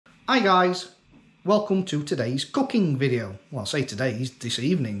Hi guys, welcome to today's cooking video. Well, I say today's, this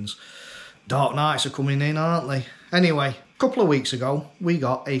evening's. Dark nights are coming in, aren't they? Anyway, a couple of weeks ago we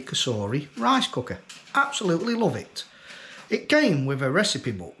got a Cosori rice cooker. Absolutely love it. It came with a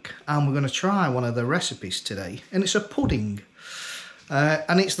recipe book and we're going to try one of the recipes today, and it's a pudding.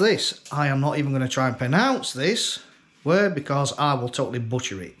 And it's this. I am not even going to try and pronounce this word because I will totally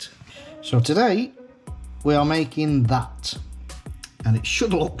butcher it. So today we are making that. And it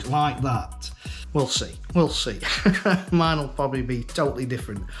should look like that. We'll see, we'll see. Mine will probably be totally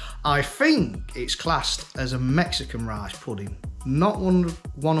different. I think it's classed as a Mexican rice pudding. Not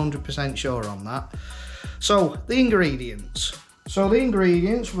 100% sure on that. So, the ingredients.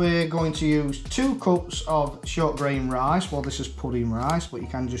 We're going to use 2 cups of short grain rice. Well, this is pudding rice, but you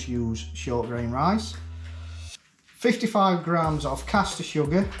can just use short grain rice. 55 grams of caster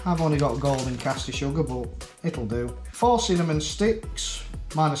sugar. I've only got golden caster sugar, but it'll do. 4 cinnamon sticks.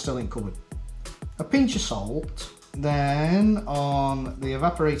 Mine are still in cupboard. A pinch of salt. Then on the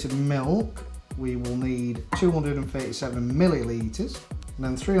evaporated milk, we will need 237 millilitres. And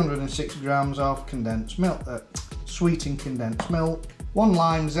then 306 grams of condensed milk, sweetened condensed milk. 1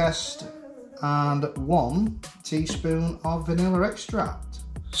 lime zest and 1 teaspoon of vanilla extract.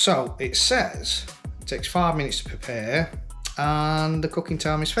 So it says it takes 5 minutes to prepare and the cooking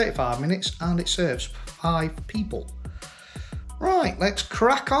time is 35 minutes and it serves 5 people. Right, let's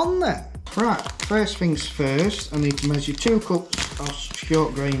crack on then. Right, first things first, I need to measure 2 cups of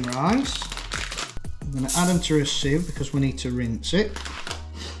short grain rice. I'm going to add them to a sieve because we need to rinse it.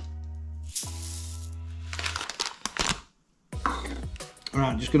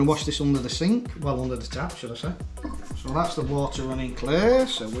 Alright, just going to wash this under the sink, well under the tap should I say. So that's the water running clear,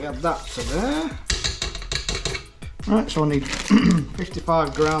 so we add that to there. Right, so I need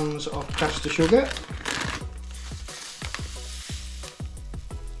 55 grams of caster sugar.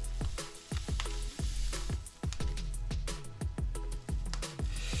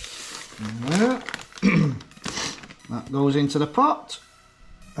 That goes into the pot,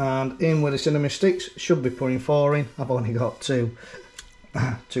 and in with the cinnamon sticks. Should be putting 4 in, I've only got 2.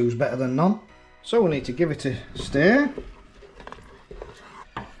 2's better than none. So we need to give it a stir.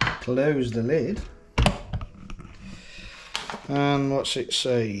 Close the lid. And what's it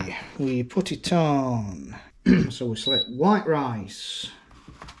say? We put it on. So we select white rice.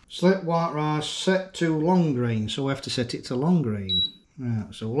 Select white rice, set to long grain. So we have to set it to long grain.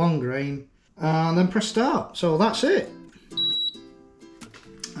 Right, so long grain. And then press start. So that's it.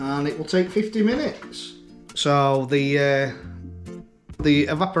 And it will take 50 minutes. So the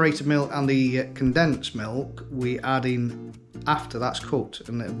evaporated milk and the condensed milk we add in after that's cooked,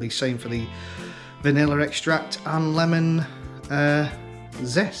 and it'll be same for the vanilla extract and lemon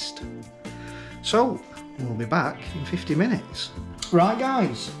zest. So we'll be back in 50 minutes. Right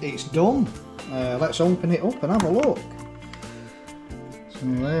guys, it's done. Let's open it up and have a look. So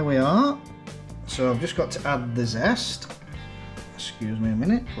there we are. So I've just got to add the zest. Excuse me a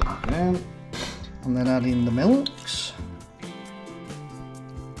minute, put it down. And then add in the milks.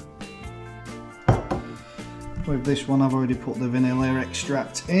 With this one I've already put the vanilla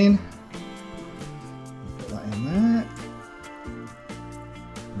extract in. Put that in there.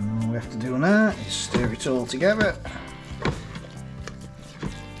 And all we have to do now is stir it all together.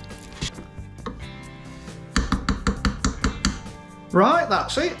 Right,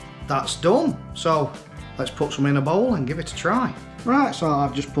 that's it. That's done. So let's put some in a bowl and give it a try. Right, so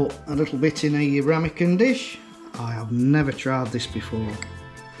I've just put a little bit in a ramekin dish. I have never tried this before.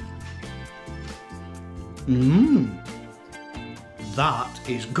 That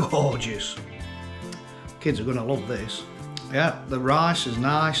is gorgeous. Kids are going to love this. Yeah, the rice is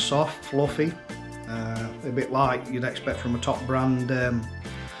nice, soft, fluffy. A bit like you'd expect from a top brand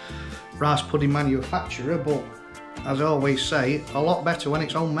rice pudding manufacturer, but as I always say, a lot better when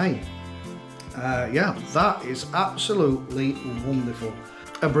it's homemade. Yeah, that is absolutely wonderful.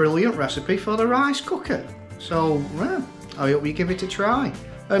 A brilliant recipe for the rice cooker. So, yeah, I hope you give it a try.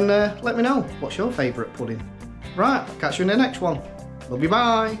 And let me know, what's your favourite pudding? Right, catch you in the next one. Love you,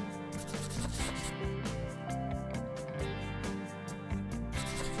 bye.